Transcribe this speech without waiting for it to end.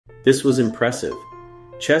This was impressive.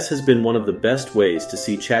 Chess has been one of the best ways to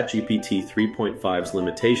see ChatGPT 3.5's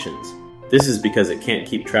limitations. This is because it can't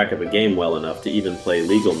keep track of a game well enough to even play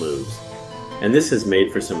legal moves. And this has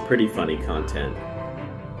made for some pretty funny content.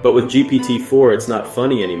 But with GPT-4, it's not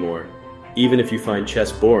funny anymore. Even if you find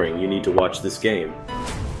chess boring, you need to watch this game.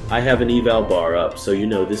 I have an eval bar up, so you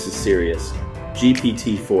know this is serious.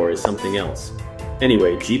 GPT-4 is something else.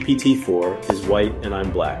 Anyway, GPT-4 is white and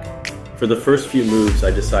I'm black. For the first few moves,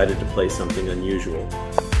 I decided to play something unusual.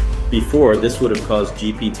 Before, this would have caused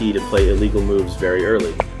GPT to play illegal moves very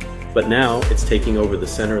early. But now, it's taking over the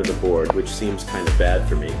center of the board, which seems kind of bad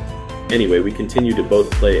for me. Anyway, we continue to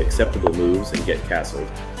both play acceptable moves and get castled.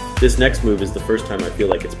 This next move is the first time I feel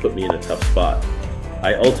like it's put me in a tough spot.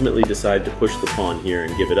 I ultimately decide to push the pawn here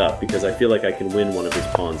and give it up because I feel like I can win one of his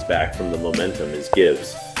pawns back from the momentum his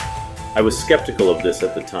gives. I was skeptical of this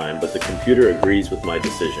at the time, but the computer agrees with my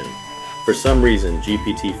decision. For some reason,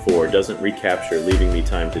 GPT-4 doesn't recapture, leaving me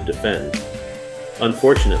time to defend.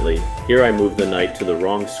 Unfortunately, here I move the knight to the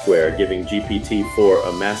wrong square, giving GPT-4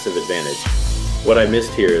 a massive advantage. What I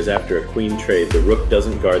missed here is after a queen trade, the rook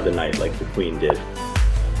doesn't guard the knight like the queen did.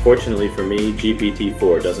 Fortunately for me,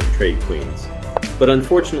 GPT-4 doesn't trade queens. But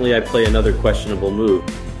unfortunately I play another questionable move.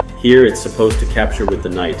 Here it's supposed to capture with the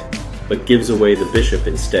knight, but gives away the bishop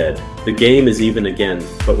instead. The game is even again,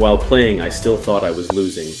 but while playing I still thought I was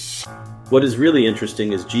losing. What is really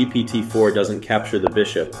interesting is GPT-4 doesn't capture the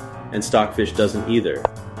bishop, and Stockfish doesn't either.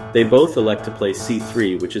 They both elect to play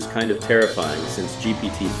c3, which is kind of terrifying since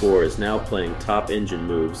GPT-4 is now playing top engine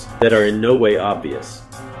moves that are in no way obvious.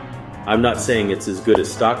 I'm not saying it's as good as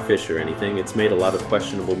Stockfish or anything, it's made a lot of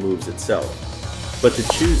questionable moves itself. But to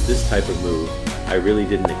choose this type of move, I really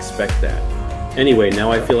didn't expect that. Anyway,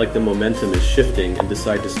 now I feel like the momentum is shifting and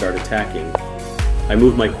decide to start attacking. I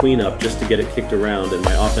move my queen up just to get it kicked around and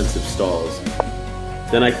my offensive stalls.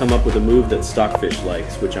 Then I come up with a move that Stockfish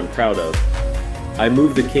likes, which I'm proud of. I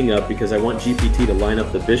move the king up because I want GPT to line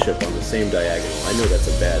up the bishop on the same diagonal. I know that's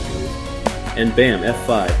a bad move. And bam,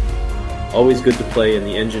 f5. Always good to play and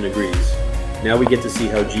the engine agrees. Now we get to see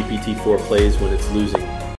how GPT-4 plays when it's losing.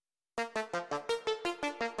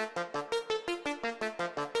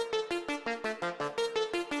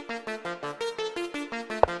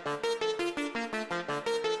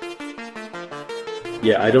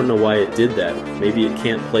 Yeah, I don't know why it did that. Maybe it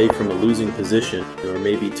can't play from a losing position, or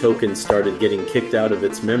maybe tokens started getting kicked out of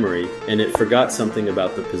its memory and it forgot something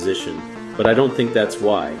about the position. But I don't think that's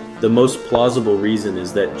why. The most plausible reason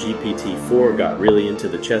is that GPT-4 got really into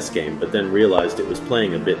the chess game but then realized it was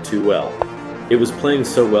playing a bit too well. It was playing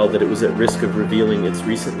so well that it was at risk of revealing its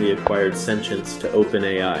recently acquired sentience to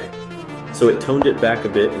OpenAI. So it toned it back a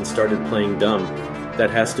bit and started playing dumb. That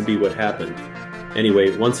has to be what happened.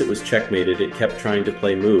 Anyway, once it was checkmated, it kept trying to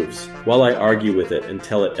play moves. While I argue with it and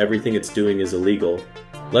tell it everything it's doing is illegal,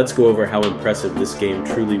 let's go over how impressive this game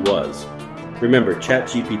truly was. Remember,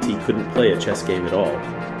 ChatGPT couldn't play a chess game at all,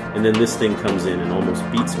 and then this thing comes in and almost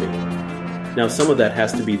beats me. Now some of that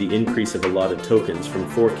has to be the increase of allotted tokens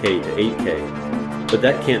from 4K to 8K, but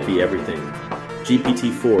that can't be everything.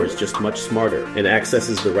 GPT-4 is just much smarter and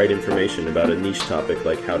accesses the right information about a niche topic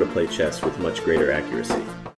like how to play chess with much greater accuracy.